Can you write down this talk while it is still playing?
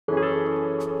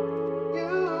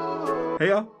Hey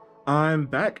y'all, I'm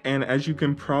back, and as you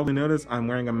can probably notice, I'm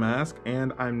wearing a mask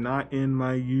and I'm not in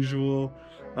my usual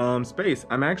space.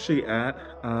 I'm actually at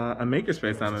a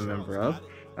makerspace I'm a member of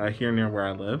here near where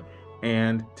I live,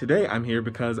 and today I'm here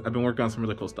because I've been working on some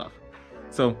really cool stuff.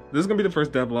 So this is gonna be the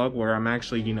first devlog where I'm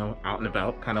actually, out and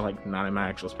about, kind of like not in my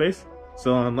actual space.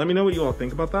 So let me know what you all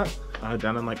think about that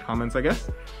down in like comments, I guess.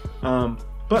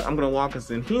 But I'm gonna walk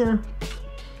us in here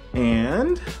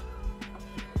and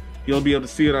you'll be able to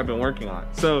see what I've been working on.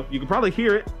 So you can probably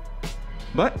hear it,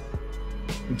 but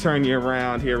I'll turn you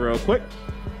around here real quick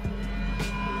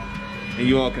and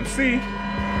you all can see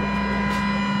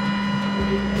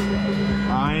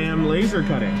I am laser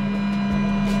cutting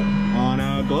on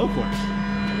a Glowforge.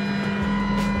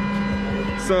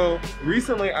 So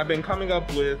recently I've been coming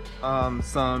up with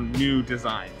some new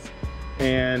designs,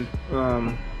 and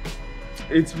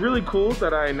it's really cool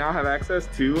that I now have access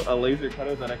to a laser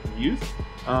cutter that I can use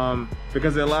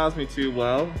because it allows me to,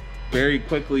 well, very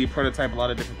quickly prototype a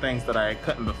lot of different things that I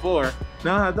couldn't before.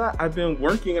 Now I have that, I've been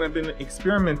working and I've been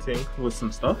experimenting with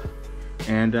some stuff,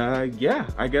 and yeah,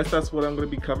 I guess that's what I'm going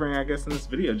to be covering, I guess, in this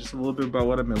video, just a little bit about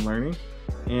what I've been learning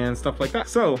and stuff like that.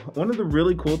 So one of the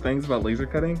really cool things about laser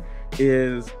cutting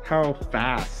is how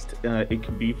fast it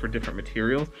can be for different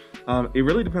materials. It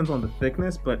really depends on the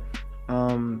thickness, but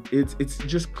it's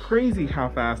just crazy how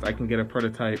fast I can get a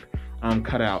prototype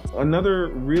cut out. Another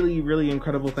really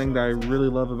incredible thing that I really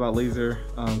love about laser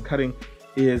cutting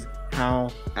is how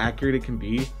accurate it can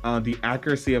be. The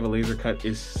accuracy of a laser cut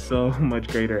is so much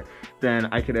greater than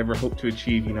I could ever hope to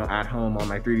achieve, at home on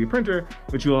my 3D printer,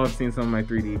 which you all have seen some of my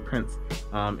 3D prints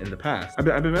in the past.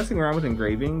 I've been messing around with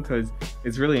engraving because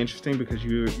it's really interesting, because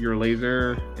your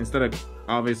laser, instead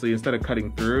of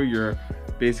cutting through, you're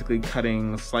basically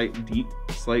cutting slight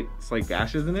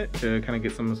gashes in it to kind of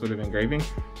get some sort of engraving.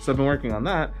 So I've been working on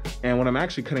that, and what I'm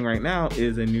actually cutting right now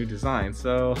is a new design.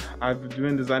 So I've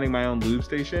been designing my own lube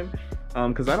station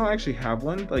because I don't actually have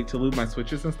one like to lube my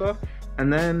switches and stuff.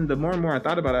 And then the more and more I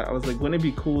thought about it, I was like, wouldn't it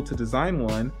be cool to design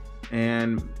one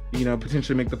and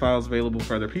potentially make the files available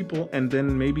for other people, and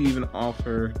then maybe even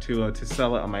offer to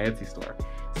sell it on my Etsy store.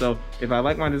 So if I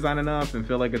like my design enough and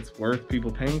feel like it's worth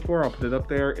people paying for, I'll put it up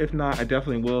there. If not, I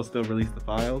definitely will still release the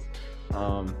files,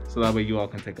 so that way you all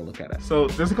can take a look at it. So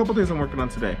there's a couple things I'm working on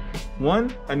today.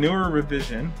 One, a newer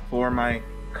revision for my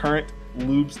current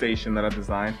lube station that I've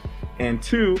designed, and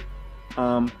two,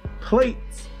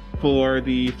 plates for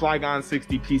the Flygon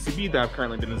 60 PCB that I've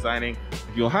currently been designing.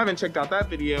 If you all haven't checked out that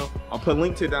video, I'll put a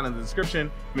link to it down in the description.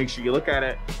 Make sure you look at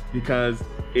it because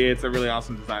it's a really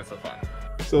awesome design so far.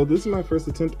 So this is my first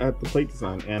attempt at the plate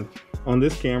design, and on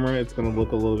this camera it's going to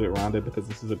look a little bit rounded because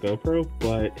this is a GoPro,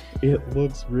 but it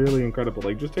looks really incredible.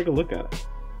 Like, just take a look at it.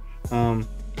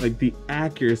 Like the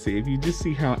accuracy, if you just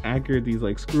see how accurate these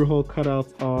like screw hole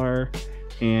cutouts are,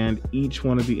 and each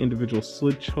one of the individual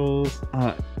switch holes,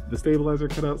 the stabilizer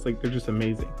cutouts, like, they're just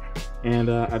amazing.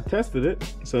 And I've tested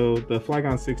it. So the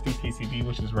Flygon 60 PCB,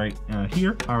 which is right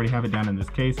here, I already have it down in this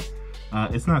case.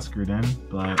 It's not screwed in,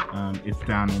 but it's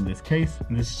down in this case.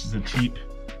 And this is just a cheap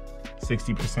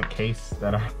 60% case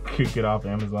that I could get off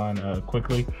Amazon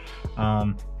quickly.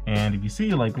 And if you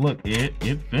see, like, look, it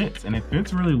fits, and it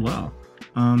fits really well.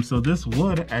 So this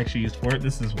wood I actually used for it,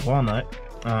 this is walnut.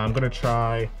 I'm gonna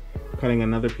try cutting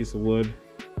another piece of wood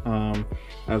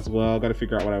as well. Got to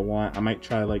figure out what I want. I might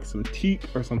try like some teak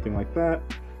or something like that.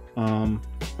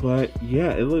 But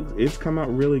yeah, it's come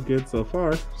out really good so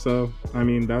far. So I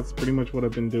mean, that's pretty much what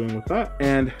I've been doing with that.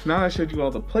 And now that I showed you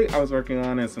all the plate I was working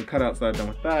on and some cutouts that I've done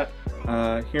with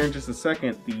that, here in just a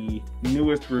second, the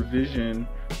newest revision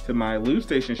to my lube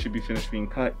station should be finished being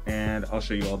cut, and I'll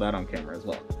show you all that on camera as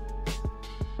well.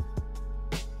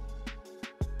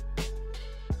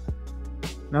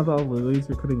 Now that all the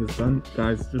laser cutting is done,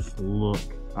 guys, just look.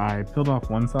 I peeled off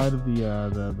one side of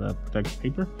the protective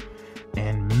paper,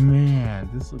 and man,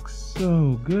 this looks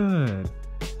so good.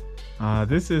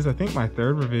 This is, I think, my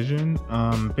third revision.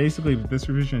 Basically, this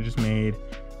revision just made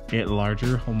it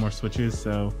larger, hold more switches.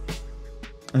 So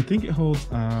I think it holds,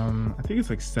 I think it's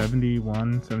like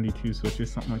 71, 72 switches,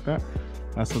 something like that.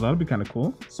 So that'll be kind of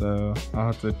cool. So I'll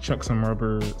have to chuck some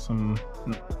rubber, some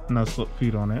no slip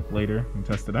feet on it later and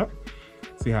test it out.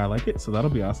 See how I like it. So that'll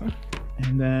be awesome.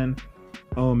 And then,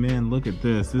 oh man, look at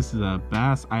this. This is a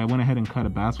bass. I went ahead and cut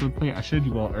a basswood plate. I showed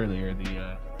you all earlier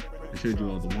I showed you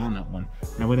all the walnut one.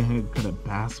 And I went ahead and cut a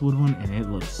basswood one, and it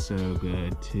looks so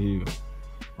good too.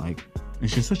 Like,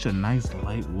 it's just such a nice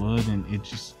light wood, and it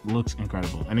just looks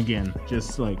incredible. And again,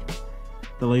 just like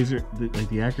the laser,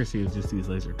 the accuracy of just these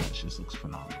laser cuts just looks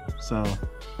phenomenal. So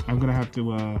I'm gonna have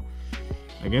to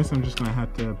I guess I'm just gonna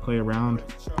have to play around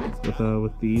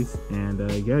with these, and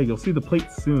yeah, you'll see the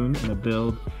plates soon in a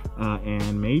build,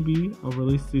 and maybe I'll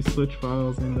release these Switch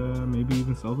files and maybe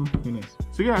even sell them. Who knows?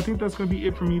 So yeah, I think that's gonna be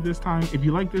it for me this time. If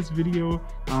you like this video,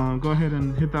 go ahead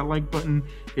and hit that like button.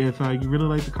 If you really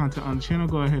like the content on the channel,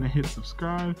 go ahead and hit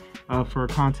subscribe for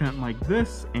content like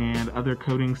this and other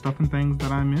coding stuff and things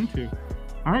that I'm into.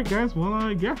 All right, guys.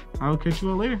 Well, yeah, I'll catch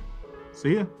you all later.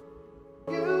 See ya.